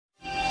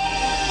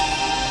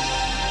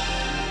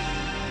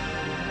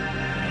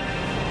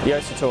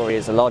Eurosatory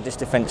is the largest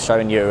defence show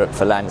in Europe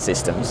for land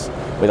systems,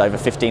 with over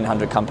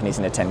 1,500 companies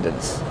in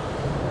attendance.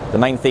 The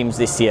main themes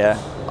this year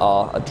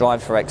are a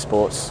drive for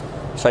exports,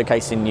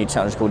 showcasing new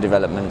technological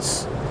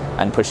developments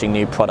and pushing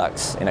new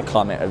products in a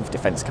climate of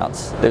defence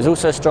cuts. There's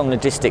also a strong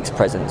logistics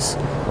presence,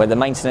 where the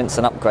maintenance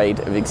and upgrade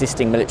of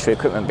existing military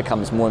equipment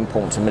becomes more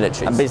important to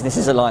militaries, and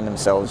businesses align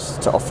themselves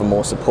to offer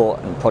more support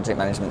and project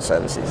management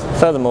services.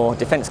 Furthermore,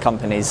 defence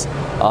companies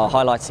are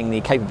highlighting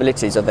the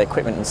capabilities of their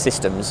equipment and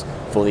systems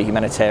for the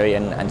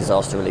humanitarian and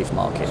disaster relief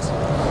market.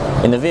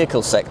 In the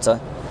vehicle sector,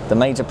 the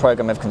major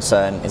programme of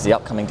concern is the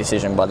upcoming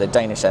decision by the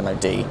Danish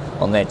MOD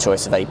on their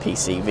choice of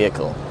APC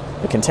vehicle.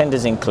 The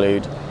contenders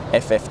include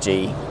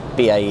FFG,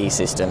 BAE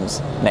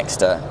Systems,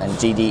 Nexter and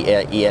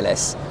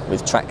GDELS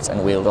with tracked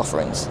and wheeled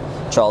offerings.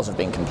 Trials have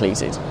been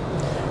completed.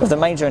 Of the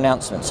major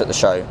announcements at the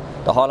show,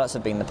 the highlights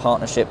have been the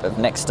partnership of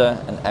Nexter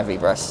and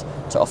Avibras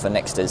to offer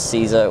Nexter's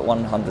Caesar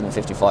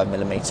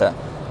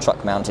 155mm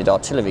truck-mounted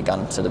artillery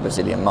gun to the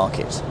Brazilian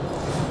market.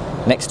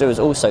 Nexter is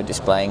also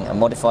displaying a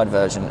modified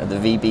version of the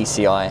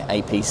VBCI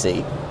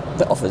APC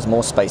that offers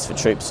more space for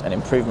troops and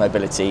improved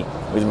mobility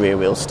with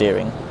rear-wheel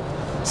steering.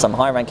 Some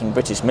high-ranking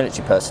British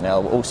military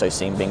personnel were also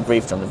seen being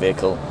briefed on the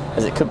vehicle,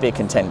 as it could be a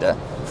contender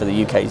for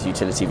the UK's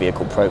utility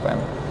vehicle programme.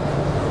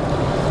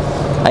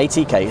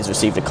 ATK has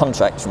received a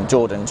contract from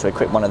Jordan to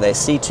equip one of their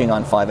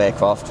C-295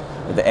 aircraft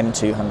with the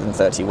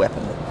M230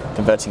 weapon,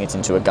 converting it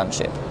into a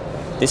gunship.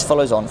 This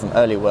follows on from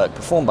earlier work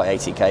performed by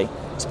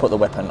ATK to put the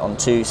weapon on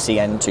two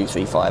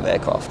CN-235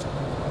 aircraft.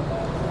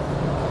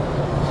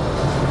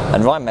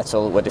 And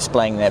Rheinmetall were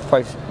displaying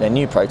their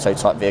new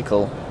prototype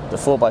vehicle, the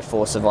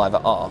 4x4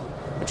 Survivor R,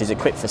 which is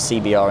equipped for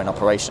CBR in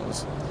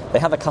operations. They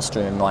have a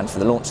customer in mind for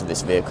the launch of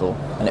this vehicle,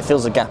 and it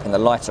fills a gap in the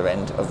lighter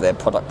end of their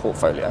product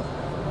portfolio.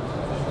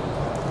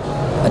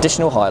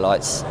 Additional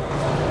highlights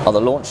are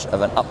the launch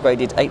of an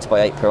upgraded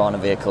 8x8 Piranha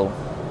vehicle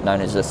known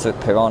as the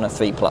Piranha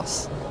 3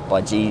 Plus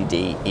by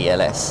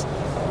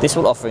GDELS. This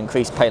will offer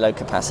increased payload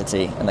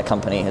capacity, and the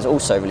company has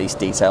also released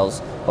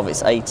details of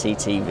its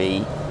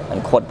ATTV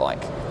and quad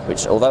bike,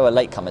 which, although are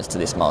latecomers to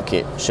this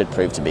market, should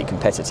prove to be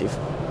competitive.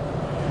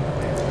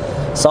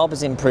 Saab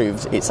has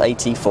improved its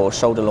AT4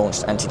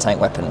 shoulder-launched anti-tank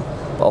weapon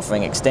by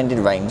offering extended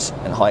range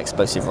and high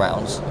explosive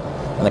rounds,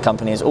 and the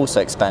company is also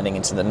expanding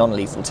into the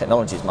non-lethal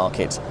technologies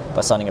market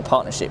by signing a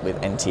partnership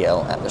with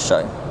NTL at the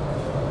show.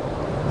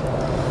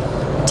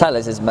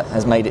 Thales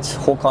has made its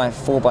Hawkeye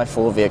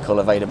 4x4 vehicle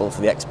available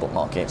for the export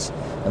market,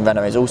 and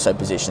Renault is also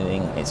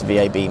positioning its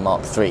VAB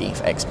Mark III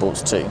for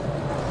exports too.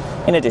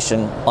 In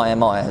addition,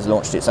 IMI has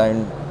launched its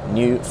own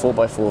new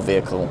 4x4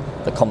 vehicle,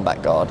 the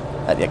Combat Guard,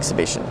 at the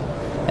exhibition.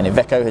 And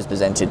Iveco has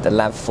presented the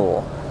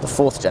LAV4, the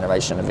fourth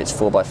generation of its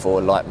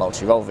 4x4 light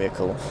multi-role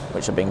vehicle,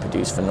 which are being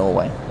produced for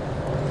Norway.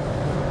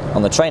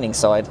 On the training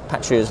side,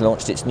 Patria has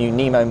launched its new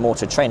Nemo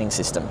mortar training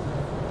system,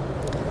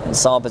 and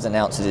Saab has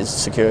announced it has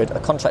secured a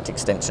contract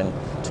extension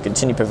to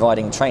continue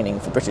providing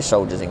training for British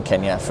soldiers in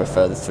Kenya for a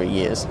further 3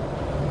 years.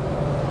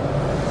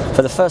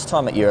 For the first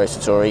time at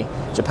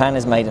Eurosatory, Japan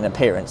has made an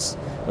appearance,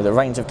 with a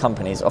range of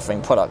companies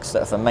offering products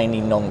that are for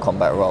mainly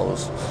non-combat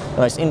roles.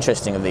 The most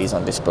interesting of these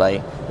on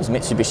display was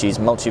Mitsubishi's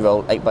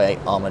multi-role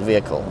 8x8 armoured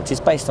vehicle, which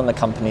is based on the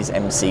company's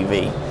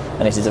MCV,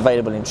 and it is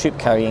available in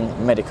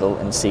troop-carrying, medical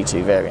and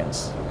C2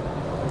 variants.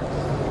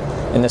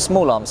 In the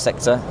small arms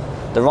sector,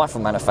 the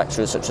rifle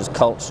manufacturers such as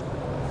Colt,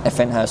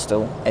 FN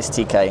Herstal,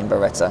 STK and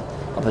Beretta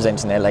are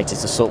presenting their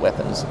latest assault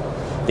weapons.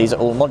 These are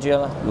all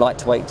modular,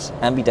 lightweight,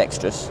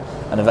 ambidextrous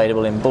and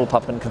available in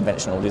bullpup and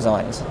conventional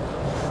designs.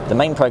 The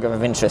main programme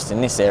of interest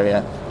in this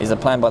area is the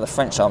plan by the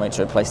French Army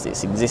to replace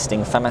its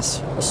existing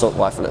FAMAS assault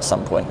rifle at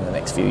some point in the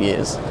next few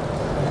years.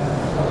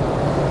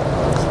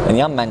 In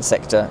the unmanned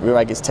sector,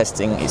 RUAG is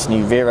testing its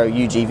new Vero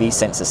UGV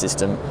sensor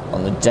system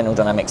on the General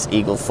Dynamics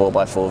Eagle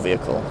 4x4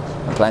 vehicle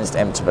and plans to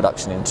enter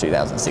production in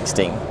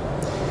 2016.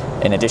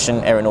 In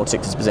addition,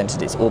 Aeronautics has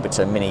presented its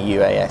Orbiter Mini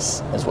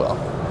UAS as well.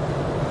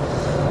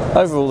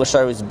 Overall, the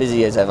show is as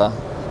busy as ever,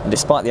 and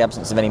despite the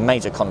absence of any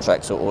major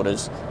contracts or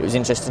orders, it was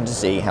interesting to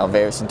see how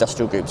various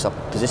industrial groups are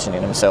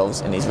positioning themselves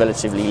in these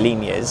relatively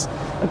lean years,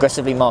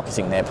 aggressively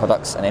marketing their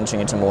products and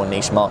entering into more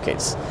niche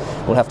markets.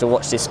 We'll have to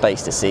watch this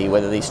space to see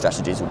whether these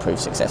strategies will prove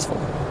successful.